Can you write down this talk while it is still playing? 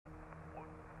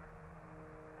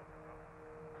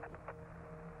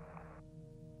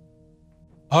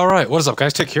Alright, what is up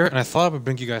guys, Tick here, and I thought I would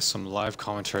bring you guys some live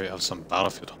commentary of some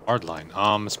Battlefield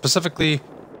Hardline. Specifically,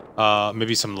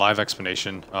 maybe some live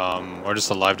explanation, or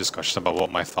just a live discussion about what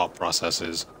my thought process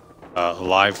is,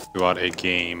 live throughout a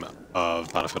game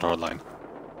of Battlefield Hardline.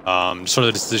 Sort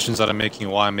of the decisions that I'm making,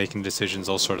 why I'm making decisions,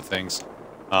 those sort of things.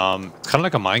 It's kind of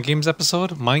like a Mind Games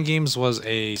episode. Mind Games was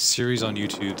a series on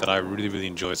YouTube that I really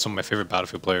enjoyed. Some of my favorite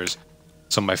Battlefield players,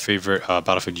 some of my favorite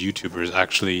Battlefield YouTubers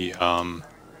actually,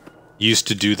 used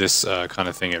to do this kind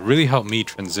of thing. It really helped me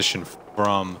transition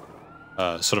from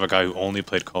sort of a guy who only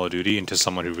played Call of Duty into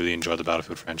someone who really enjoyed the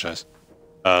Battlefield franchise.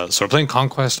 So we're playing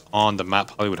Conquest on the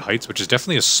map Hollywood Heights, which is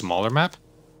definitely a smaller map.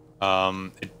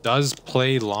 It does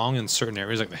play long in certain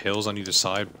areas like the hills on either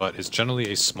side, but it's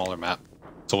generally a smaller map.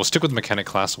 So we'll stick with Mechanic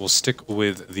class, we'll stick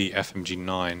with the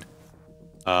FMG9,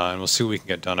 and we'll see what we can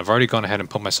get done. I've already gone ahead and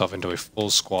put myself into a full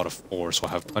squad of 4, so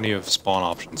I have plenty of spawn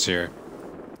options here.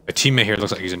 My teammate here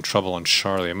looks like he's in trouble on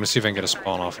Charlie. I'm gonna see if I can get a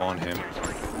spawn off on him.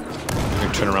 I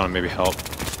can turn around and maybe help.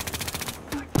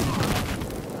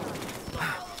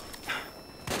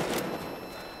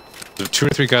 There's 2 or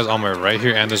 3 guys on my right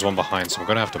here, and there's one behind, so I'm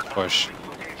gonna have to push.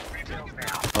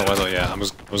 Otherwise, yeah, I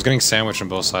was getting sandwiched on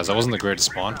both sides. That wasn't the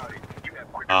greatest spawn.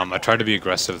 I tried to be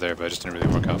aggressive there, but it just didn't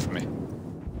really work out for me.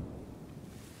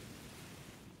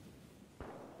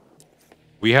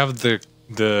 We have the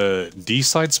D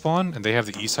side spawn, and they have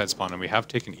the E side spawn, and we have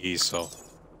taken E, so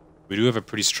we do have a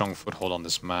pretty strong foothold on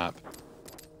this map.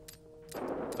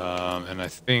 And I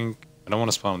think I don't want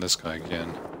to spawn with this guy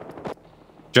again.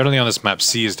 Generally on this map,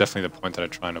 C is definitely the point that I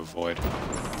try and avoid.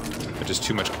 There's just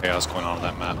too much chaos going on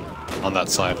that map, on that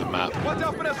side of the map.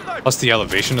 Plus the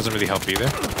elevation doesn't really help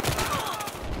either.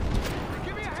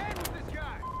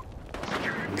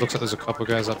 It looks like there's a couple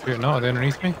guys up here. No, are they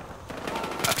underneath me?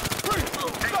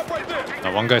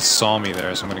 Now, one guy saw me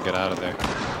there, so I'm gonna get out of there.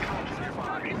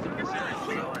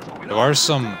 There are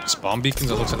some spawn beacons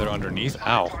that looks like they're underneath.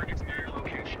 Ow.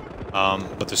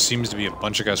 But there seems to be a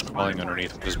bunch of guys crawling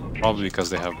underneath, which is probably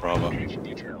because they have Bravo.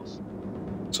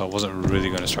 So I wasn't really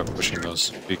going to start pushing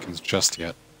those beacons just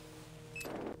yet.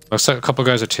 Looks like a couple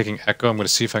guys are taking Echo. I'm going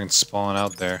to see if I can spawn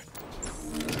out there.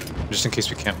 Just in case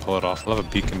we can't pull it off. We'll have a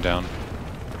beacon down.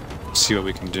 See what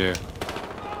we can do.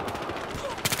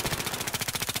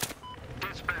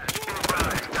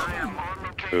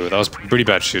 Ooh, that was pretty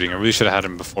bad shooting. I really should have had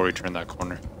him before he turned that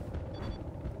corner.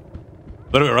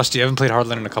 A little bit rusty. I haven't played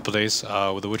Hardline in a couple days.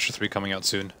 With The Witcher 3 coming out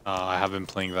soon, I have been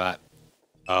playing that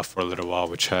for a little while,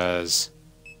 which has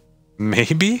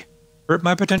maybe hurt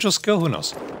my potential skill. Who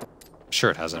knows?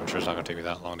 Sure it hasn't. I'm sure it's not going to take me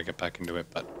that long to get back into it,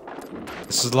 but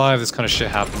this is live. This kind of shit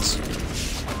happens.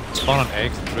 Spawn on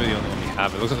eggs is really the only one we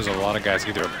have. It looks like there's a lot of guys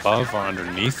either above or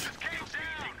underneath.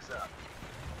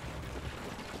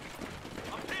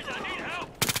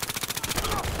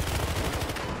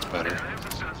 Better.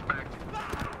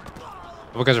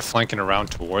 You guys are flanking around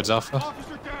towards Alpha.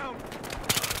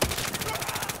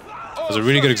 That's a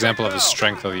really good example of the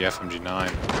strength of the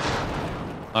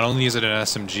FMG9. Not only is it an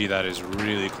SMG that is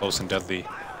really close and deadly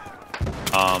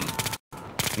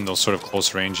in those sort of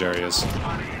close range areas,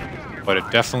 but it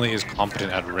definitely is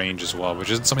competent at range as well,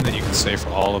 which isn't something that you can say for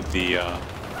all of the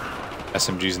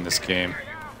SMGs in this game.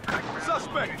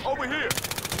 Suspect over here.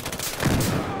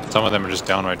 Some of them are just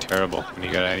downright terrible when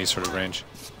you get any sort of range.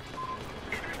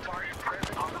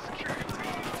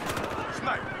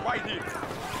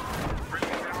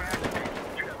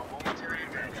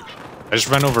 I just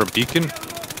ran over a beacon,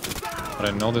 but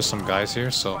I know there's some guys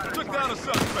here, so...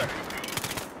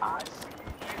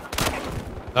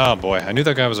 Oh boy, I knew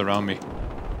that guy was around me.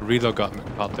 Reload got me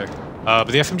caught there. But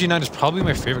the FMG9 is probably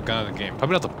my favorite gun in the game.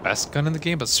 Probably not the best gun in the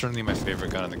game, but certainly my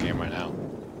favorite gun in the game right now.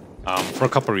 For a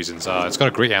couple reasons. It's got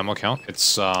a great ammo count.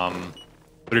 It's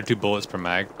 32 bullets per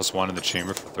mag, plus 1 in the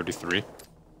chamber for 33.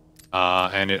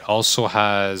 And it also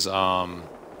has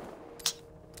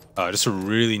just a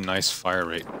really nice fire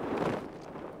rate.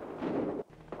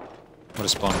 I'm gonna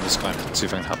spawn on this guy and see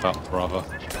if I can help out Bravo.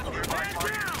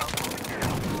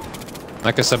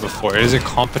 Like I said before, it is a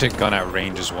competent gun at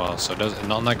range as well, so it does,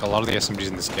 not like a lot of the SMGs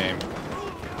in this game,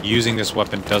 using this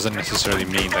weapon doesn't necessarily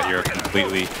mean that you're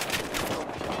completely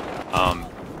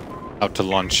out to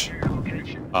lunch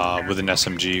with an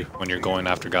SMG when you're going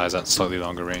after guys at slightly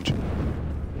longer range.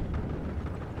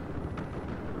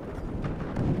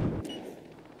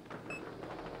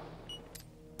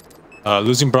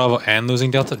 Losing Bravo and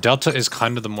losing Delta. Delta is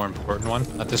kind of the more important one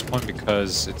at this point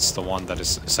because it's the one that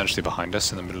is essentially behind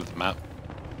us in the middle of the map.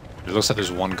 It looks like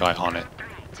there's one guy on it.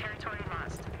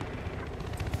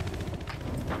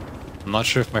 I'm not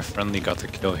sure if my friendly got the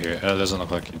kill here. It doesn't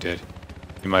look like he did.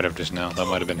 He might have just now. That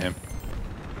might have been him.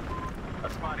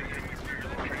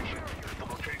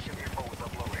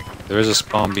 There is a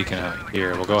spawn beacon out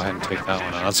here. We'll go ahead and take that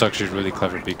one out. That's actually a really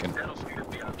clever beacon.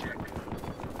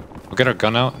 We'll get our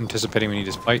gun out, anticipating we need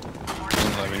to fight.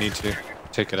 Doesn't like we need to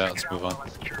take it out. Let's move on.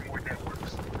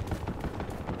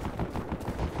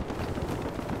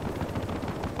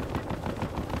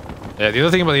 Yeah, the other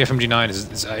thing about the FMG9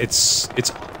 is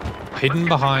it's hidden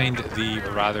behind the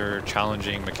rather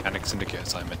challenging Mechanic Syndicate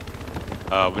assignment,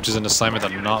 which is an assignment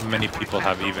that not many people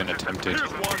have even attempted,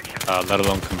 let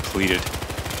alone completed.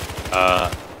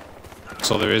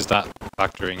 So there is that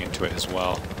factoring into it as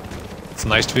well. It's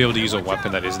nice to be able to use a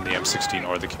weapon that isn't the M16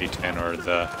 or the K10 or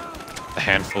the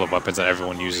handful of weapons that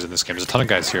everyone uses in this game. There's a ton of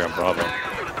guys here on Bravo.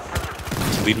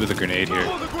 Let's lead with a grenade here.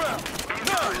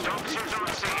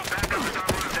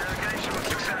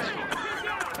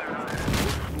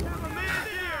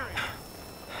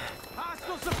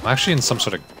 I'm actually in some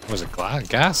sort of, was it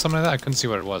gas? Something like that? I couldn't see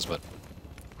what it was, but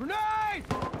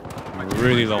I'm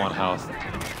really low on health.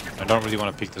 I don't really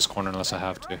want to peek this corner unless I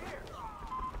have to.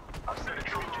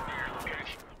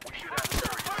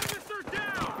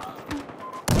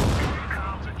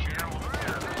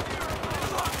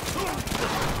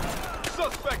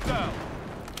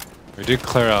 We did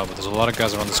clear out, but there's a lot of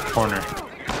guys around this corner.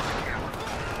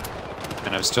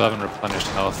 And I still haven't replenished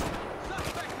health.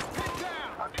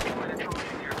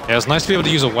 Yeah, it's nice to be able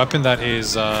to use a weapon that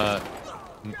is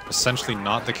essentially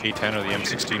not the K10 or the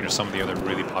M16 or some of the other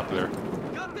really popular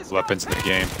weapons in the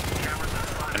game.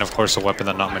 And of course a weapon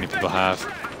that not many people have.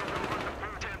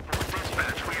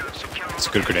 It's a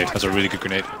good grenade. That's a really good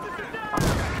grenade.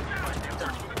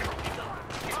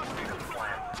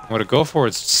 I'm gonna go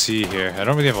forwards C here. I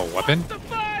don't really have a weapon.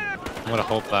 I'm gonna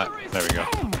hope that... There we go.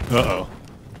 Uh-oh.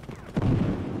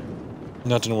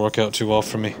 That didn't work out too well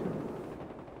for me.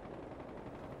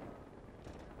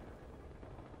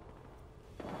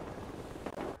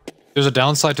 There's a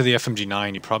downside to the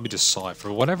FMG9, you probably just saw it.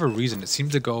 For whatever reason, it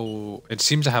seems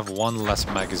to have one less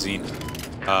magazine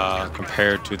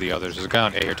compared to the others. There's a guy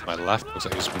on A here to my left, looks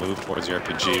like he just moved towards the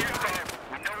RPG.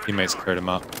 Teammates cleared him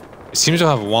up. It seems to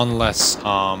have one less,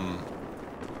 let's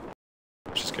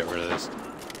just get rid of this.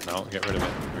 No, get rid of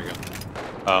it. There we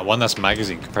go. One less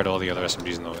magazine compared to all the other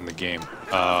SMGs in the game.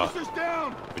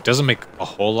 It doesn't make a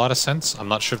whole lot of sense. I'm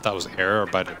not sure if that was error or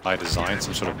by design,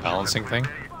 some sort of balancing thing.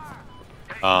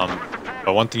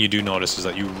 But one thing you do notice is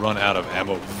that you run out of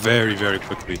ammo very, very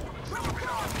quickly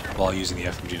while using the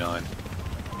FMG9.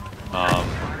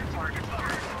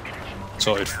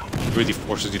 So it really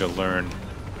forces you to learn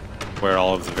where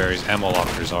all of the various ammo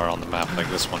lockers are on the map, like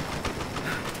this one.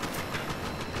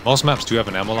 Most maps do have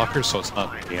an ammo locker, so it's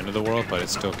not the end of the world, but it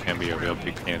still can be a real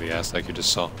big pain in the ass, like you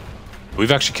just saw.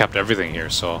 We've actually kept everything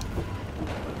here, so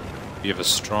we have a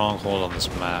strong hold on this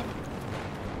map.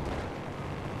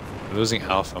 We're losing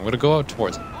Alpha. I'm gonna go out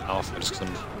towards Alpha just because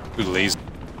I'm too lazy.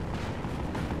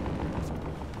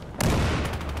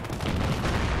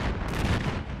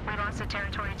 We lost the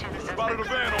territory to the Spotted a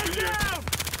van over here.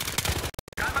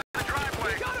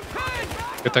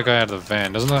 Get that guy out of the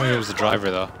van. Doesn't look like it was the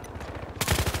driver though.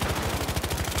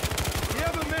 We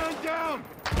have a man down.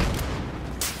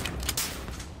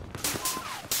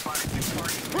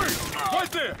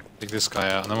 Right there. Take this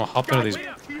guy out, and then we'll hop into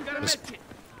this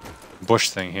bush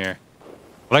thing here.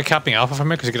 I like capping Alpha from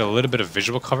here because you get a little bit of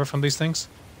visual cover from these things.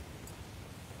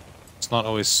 It's not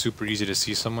always super easy to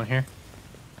see someone here.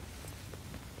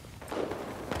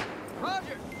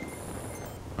 Roger.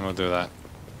 And we'll do that.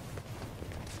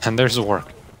 And there's the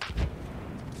work.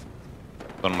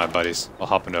 One of my buddies. I'll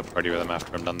hop into a party with him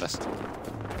after I'm done this.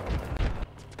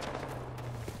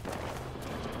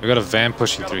 We got a van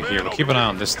pushing through here. We'll keep an eye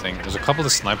on this thing. There's a couple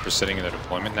of snipers sitting in their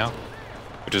deployment now,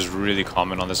 which is really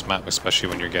common on this map, especially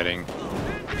when you're getting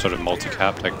sort of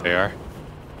multi-capped like they are.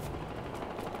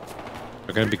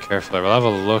 We're gonna be careful there. We'll have a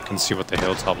look and see what the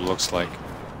hilltop looks like.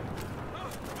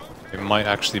 It might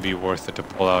actually be worth it to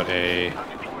pull out a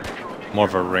more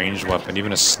of a ranged weapon,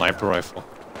 even a sniper rifle.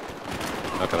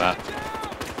 Look at that.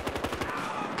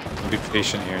 We'll be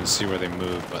patient here and see where they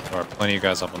move, but there are plenty of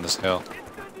guys up on this hill.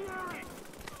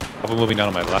 Couple moving down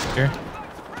on my left here.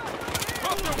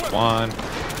 One.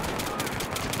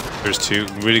 There's two.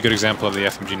 Really good example of the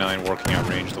FMG9 working at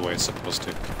range the way it's supposed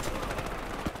to.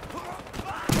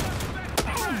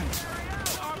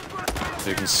 As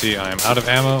you can see, I am out of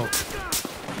ammo.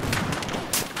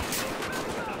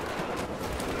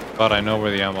 But I know where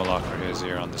the ammo locker is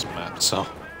here on this map, so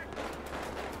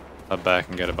I'll back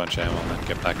and get a bunch of ammo and then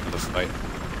get back into the fight.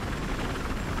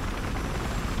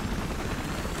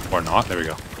 Or not, there we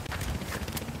go.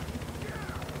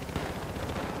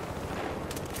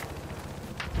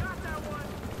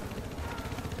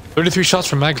 33 shots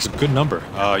per mag is a good number.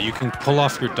 You can pull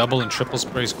off your double and triple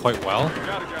sprays quite well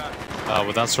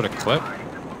with that sort of clip.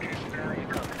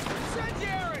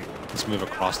 Let's move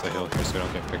across the hill here so we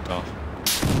don't get picked off.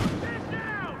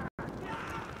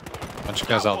 Bunch of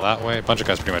guys out that way. Bunch of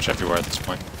guys pretty much everywhere at this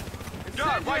point.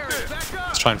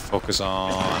 Let's try and focus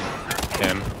on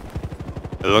him.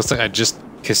 It looks like I just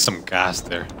kissed some gas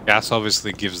there. Gas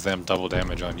obviously gives them double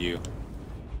damage on you.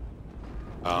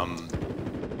 I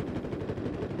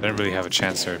didn't really have a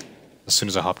chance there as soon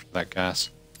as I hopped into that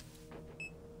gas. Do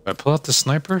I pull out the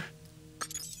sniper?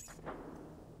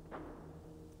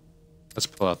 Let's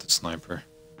pull out the sniper.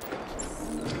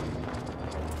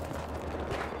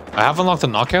 I have unlocked the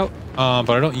knockout,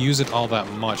 but I don't use it all that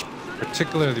much,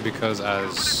 particularly because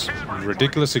as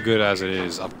ridiculously good as it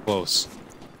is up close,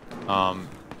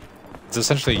 it's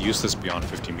essentially useless beyond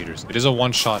 50 meters. It is a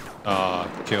one-shot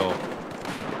kill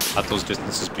at those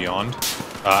distances beyond,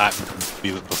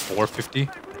 before 50,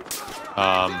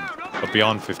 but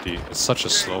beyond 50, it's such a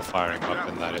slow-firing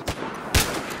weapon that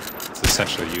it's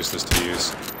essentially useless to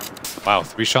use. Wow,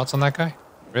 3 shots on that guy?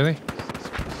 Really?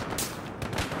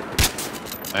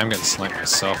 I am getting sniped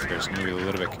myself here, so I'm gonna be a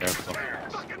little bit careful.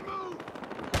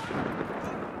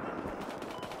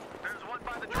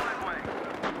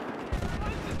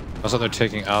 Also, they're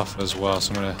taking Alpha as well,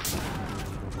 so I'm gonna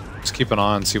just keep an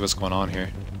eye and see what's going on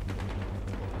here.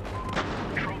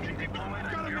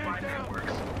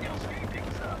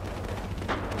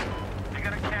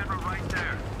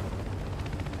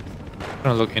 I'm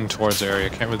gonna look in towards the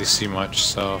area. Can't really see much,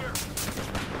 so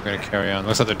I'm gonna carry on.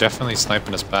 Looks like they're definitely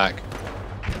sniping us back.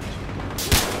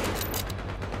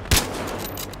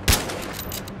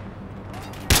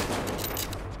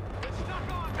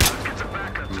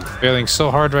 I'm failing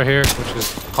so hard right here, which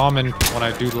is common when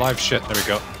I do live shit. There we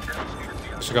go.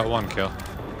 Just got 1 kill.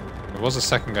 There was a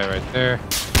second guy right there.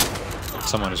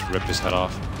 Someone just ripped his head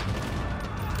off.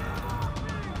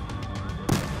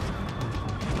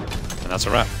 And that's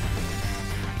a wrap.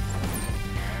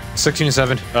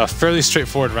 16-7, fairly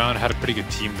straightforward round. Had a pretty good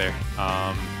team there.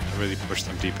 I really pushed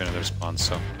them deep into their spawns,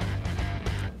 so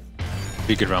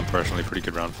pretty good round personally. Pretty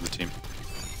good round for the team.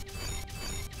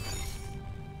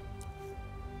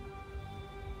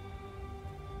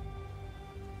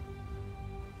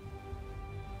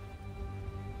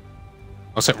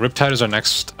 Looks like Riptide is our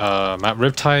next map.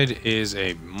 Riptide is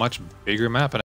a much bigger map, and